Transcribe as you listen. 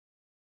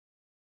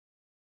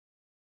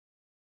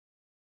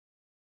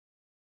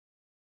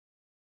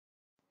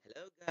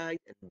Guys,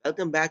 and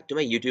welcome back to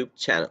my YouTube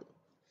channel.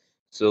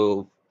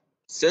 So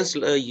since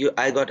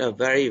I got a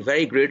very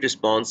great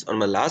response on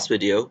my last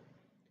video,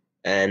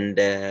 and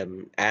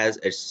as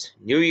it's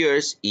New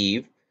Year's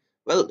Eve,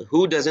 well,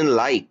 who doesn't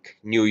like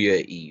New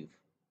Year Eve?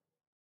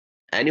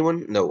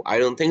 Anyone? No, I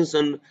don't think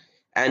so.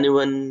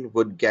 Anyone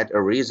would get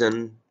a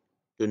reason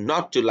to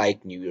not to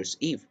like New Year's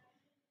Eve.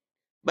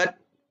 But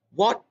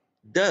what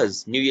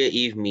does New Year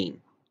Eve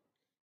mean?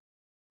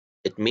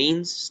 It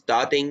means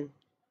starting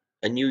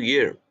a new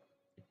year.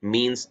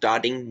 Means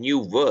starting new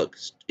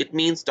works. It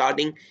means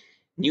starting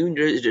new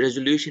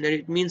resolution, and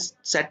it means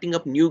setting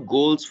up new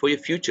goals for your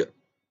future.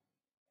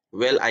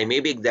 Well, I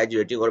may be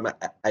exaggerating or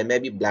I may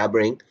be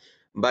blabbering,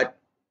 but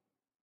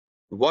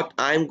what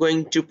I'm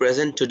going to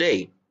present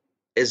today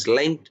is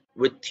linked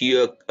with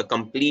a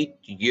complete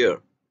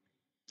year.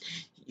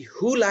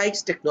 Who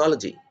likes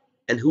technology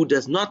and who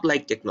does not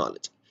like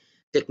technology?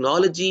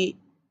 Technology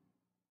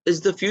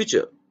is the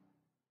future,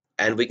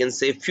 and we can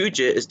say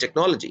future is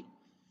technology.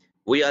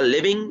 We are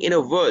living in a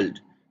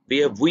world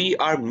where we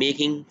are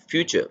making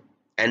future,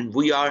 and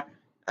we are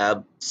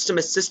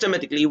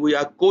systematically we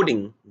are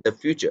coding the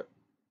future.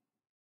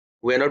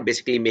 We are not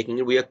basically making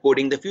it, we are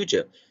coding the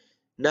future.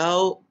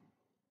 Now,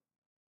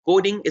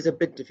 coding is a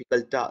bit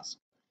difficult task,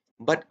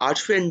 but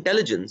artificial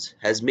intelligence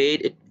has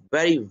made it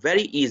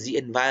very easy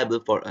and viable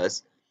for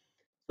us,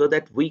 so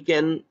that we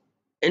can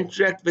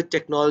interact with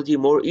technology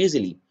more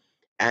easily.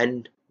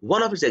 And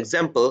one of its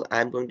example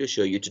I'm going to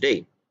show you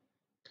today.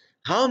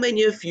 How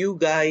many of you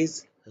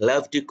guys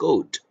love to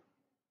code?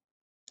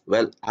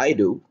 Well, I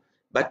do,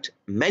 but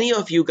many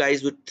of you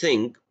guys would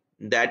think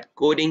that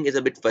coding is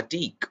a bit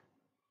fatigue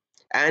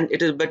and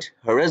it is a bit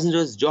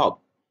hazardous job.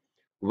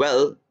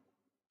 Well,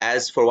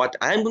 as for what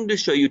I'm going to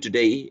show you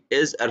today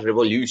is a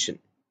revolution.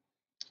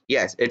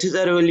 Yes, it is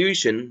a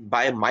revolution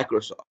by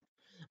Microsoft.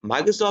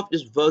 Microsoft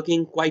is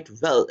working quite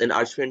well in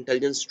artificial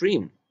intelligence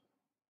stream,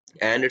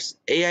 and its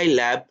AI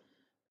lab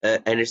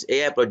and its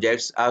AI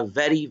projects are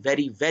very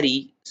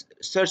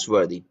search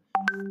worthy.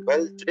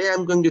 Well, today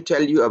I'm going to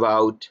tell you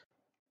about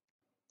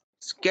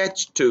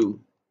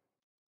Sketch2Code.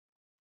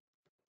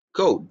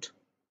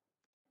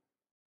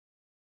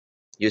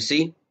 You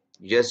see,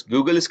 just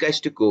Google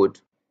Sketch2Code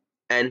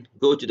and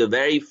go to the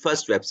very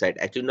first website.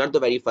 Actually, not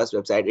the very first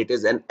website. It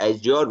is an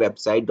Azure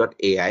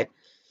website.ai.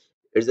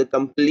 It's a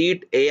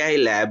complete AI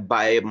lab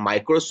by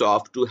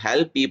Microsoft to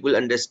help people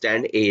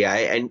understand AI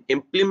and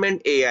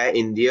implement AI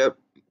in their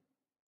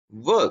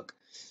work.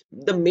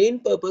 The main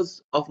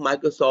purpose of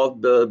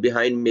Microsoft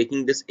behind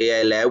making this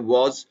AI lab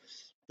was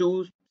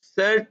to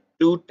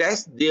to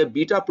test their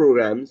beta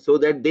program so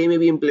that they may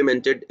be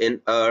implemented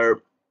in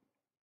our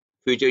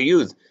future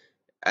use.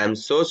 I'm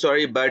so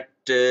sorry, but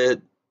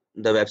the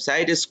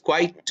website is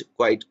quite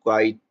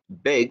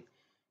big.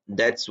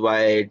 That's why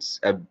it's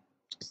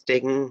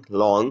taking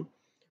long.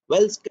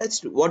 Well,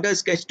 what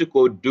does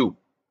Sketch2Code do?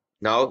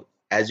 Now,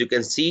 as you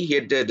can see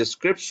here, the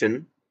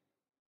description,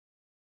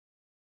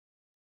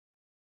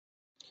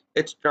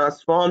 it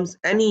transforms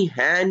any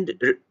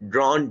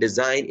hand-drawn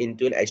design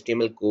into an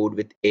HTML code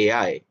with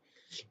AI.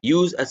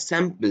 Use a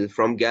sample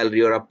from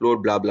gallery or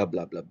upload blah blah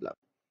blah blah blah.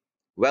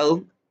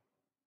 Well,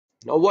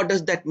 now what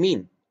does that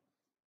mean?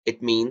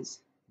 It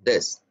means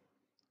this.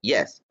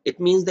 Yes, it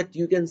means that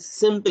you can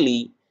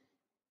simply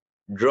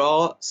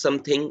draw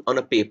something on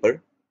a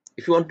paper.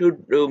 If you want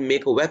to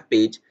make a web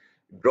page,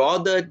 draw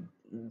the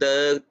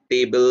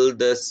table,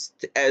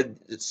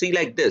 see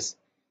like this.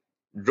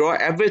 Draw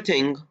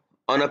everything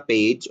on a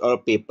page or a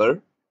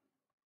paper,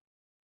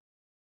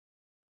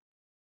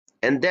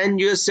 and then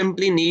you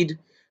simply need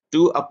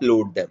to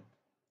upload them.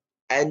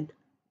 And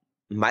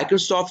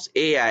Microsoft's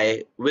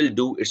AI will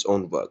do its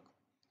own work.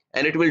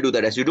 And it will do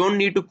that. As you don't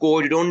need to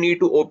code, you don't need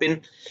to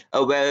open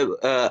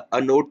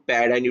a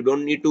notepad, and you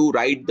don't need to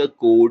write the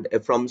code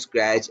from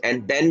scratch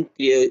and then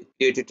create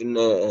it in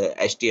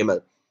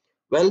HTML.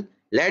 Well,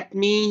 let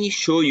me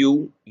show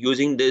you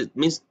using this.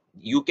 Means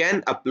you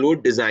can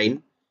upload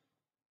design,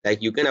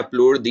 like you can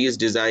upload these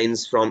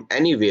designs from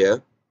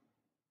anywhere.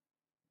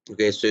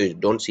 Okay, so you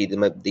don't see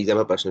them. These are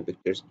my personal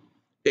pictures.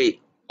 Okay,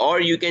 or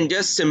you can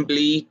just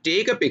simply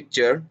take a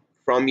picture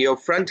from your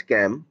front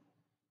cam.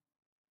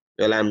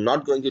 Well, I'm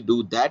not going to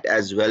do that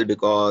as well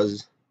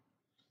because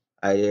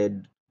I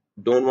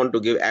don't want to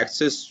give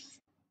access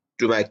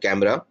to my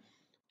camera.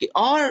 Okay,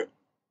 or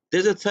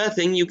there's a third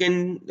thing you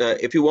can,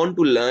 if you want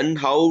to learn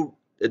how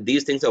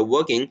these things are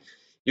working,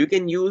 you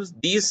can use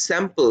these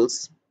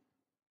samples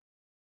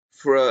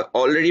for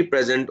already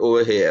present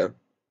over here.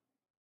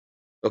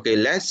 Okay,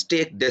 let's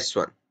take this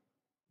one.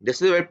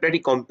 This is a pretty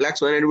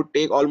complex one, and it would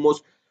take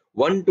almost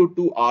 1 to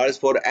 2 hours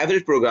for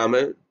average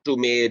programmer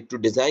to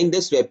design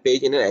this web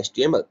page in an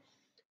HTML.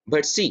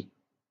 But see,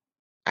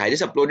 I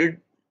just uploaded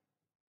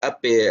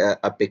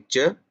a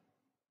picture,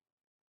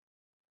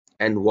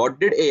 and what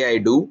did AI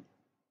do?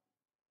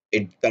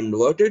 It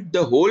converted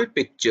the whole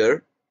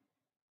picture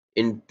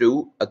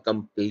into a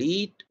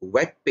complete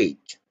web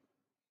page.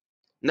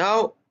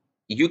 Now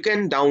you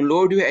can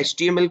download your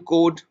HTML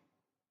code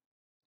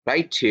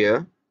right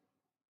here.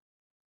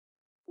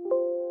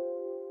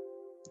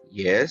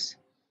 Yes,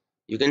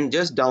 you can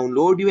just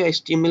download your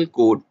HTML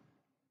code,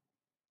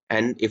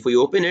 and if we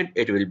open it,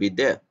 it will be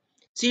there.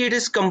 See, it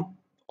is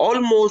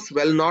almost,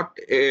 well, not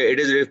it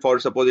is for,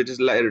 suppose it is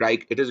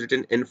like it is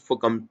written info,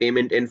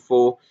 payment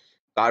info,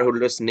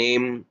 cardholder's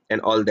name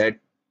and all that,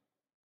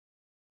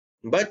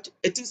 but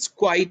it is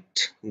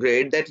quite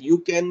great that you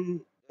can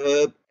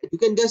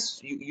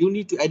just you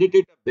need to edit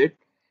it a bit,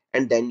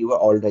 and then you are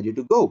all ready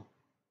to go.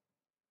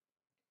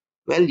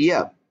 Well,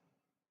 yeah,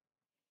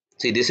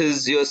 see, this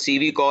is your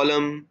CV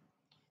column,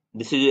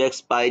 this is your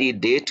expiry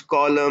date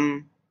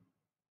column,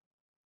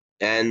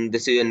 and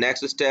this is your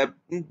next step.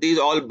 These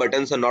all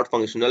buttons are not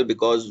functional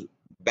because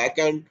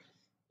backend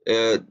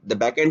the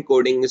backend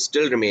coding is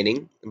still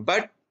remaining,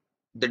 but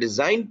the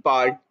design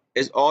part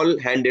is all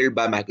handled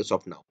by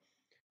Microsoft now.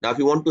 Now if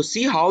you want to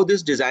see how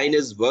this design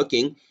is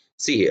working,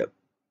 see here.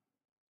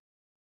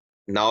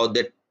 Now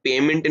that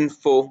payment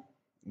info,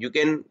 you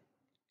can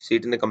see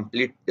it in a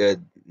complete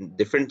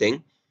different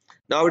thing.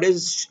 Now it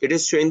is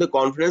showing the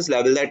confidence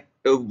level, that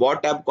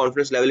what type of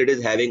confidence level it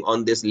is having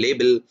on this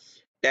label,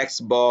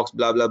 text box,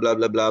 blah blah blah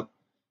blah blah,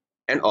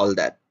 and all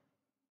that.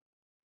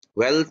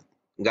 Well,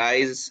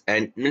 guys,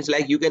 and means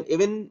like you can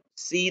even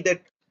see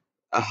that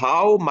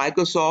how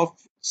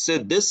Microsoft, so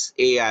this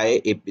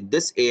AI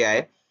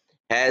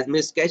has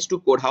made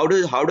Sketch2Code. How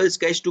does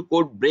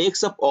Sketch2Code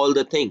breaks up all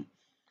the thing?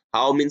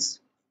 How means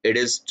it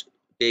is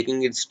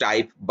taking its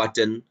type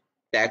button,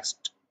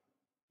 text,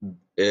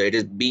 it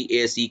is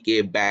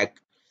BACK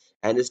back,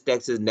 and this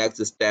text is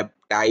next step,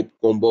 type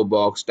combo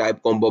box, type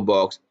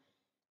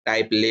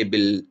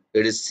label,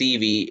 it is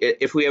CV.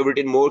 If we have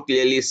written more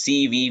clearly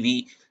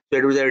CVV, so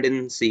it was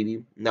written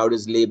CV. Now it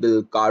is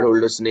label,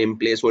 cardholder's name,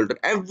 placeholder,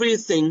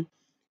 everything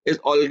is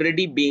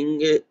already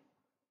being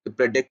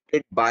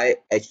predicted by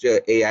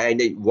AI.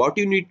 And what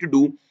you need to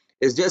do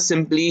is just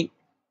simply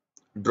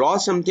draw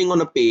something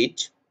on a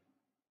page,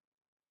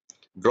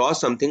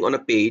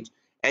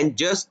 and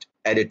just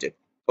edit it,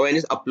 or and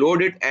just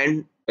upload it,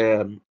 and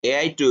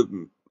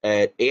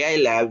AI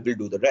lab will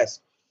do the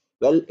rest.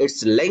 Well,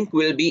 its link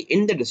will be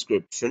in the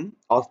description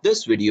of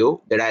this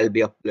video that I'll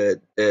be upload.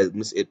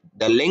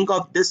 The link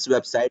of this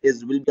website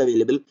is will be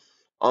available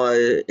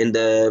in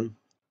the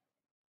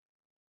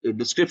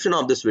description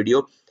of this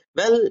video.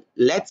 Well,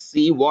 let's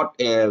see what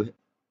AI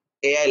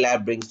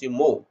lab brings you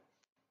more.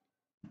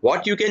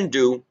 What you can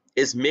do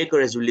is make a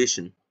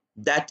resolution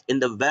that in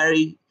the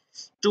very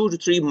 2 to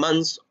 3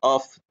 months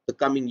of the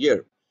coming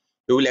year,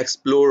 we will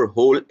explore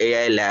whole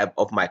AI lab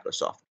of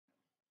Microsoft.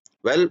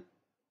 Well,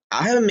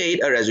 I have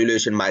made a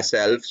resolution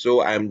myself,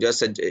 so it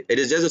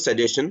is just a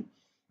suggestion.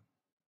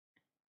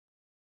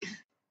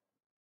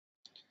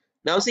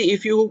 Now, see,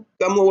 if you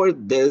come over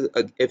the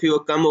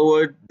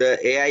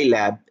AI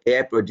lab,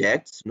 AI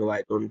projects. No,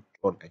 I don't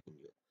want. I can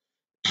do it.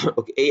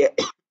 Okay,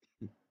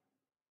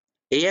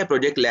 AI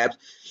project labs.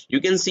 You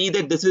can see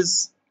that this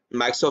is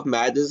Microsoft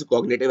Math. This is a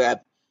cognitive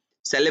app.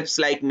 Celebs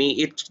like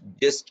me, it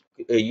just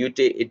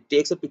it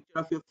takes a picture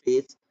of your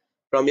face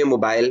from your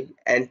mobile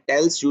and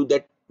tells you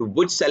that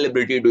which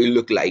celebrity do you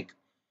look like.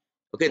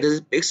 Okay, this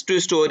is pix to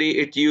story.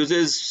 It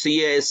uses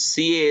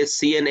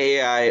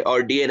CNAI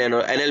or DNN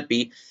or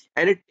NLP,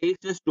 and it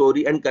takes a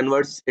story and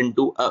converts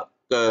into a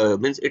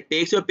means it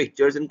takes your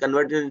pictures and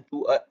converts it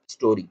into a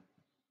story.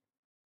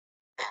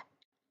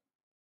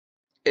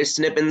 It's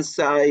snip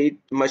insight,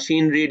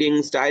 machine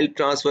reading, style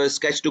transfer,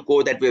 sketch to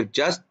code that we've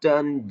just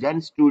done,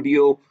 Gen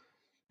Studio.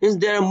 Means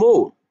there are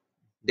more.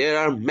 There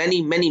are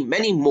many, many,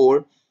 many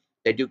more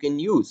that you can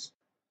use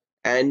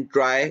and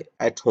try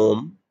at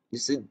home.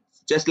 This is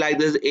just like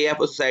this AI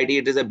for Society.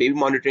 It is a baby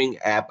monitoring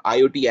app,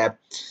 IoT app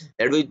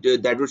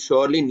that would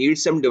surely need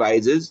some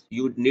devices.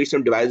 You would need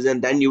some devices,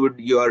 and then you will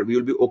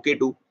be okay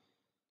to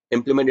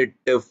implement it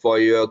for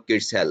your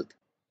kids' health.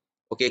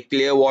 Okay,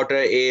 Clearwater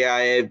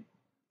AI,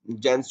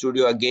 Gen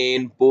Studio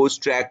again,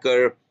 Post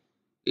Tracker,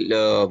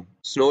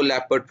 Snow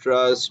Leopard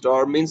Trust,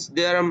 or means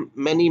there are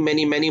many,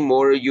 many, many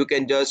more. You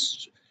can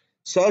just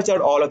search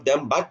out all of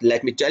them, but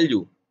let me tell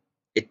you,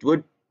 it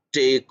would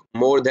take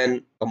more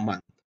than a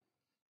month.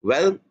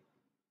 Well,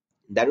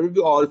 that will be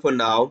all for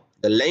now.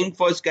 The link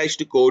for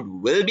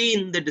Sketch2Code will be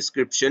in the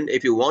description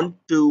if you want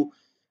to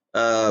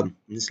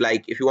it's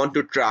like if you want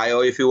to try,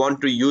 or if you want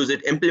to use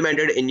it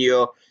implemented in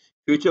your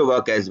future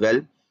work as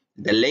well.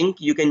 The link,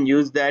 you can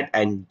use that,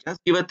 and just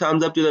give a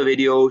thumbs up to the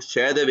video,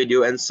 share the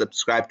video, and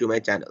subscribe to my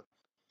channel.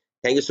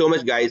 Thank you so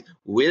much, guys.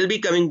 We'll be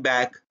coming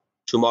back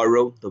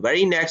tomorrow, the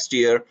very next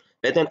year,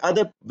 with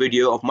another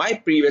video of my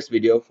previous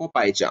video for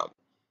PyCharm.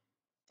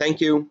 Thank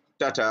you.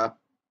 Tata.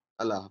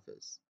 Allah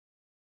Hafiz.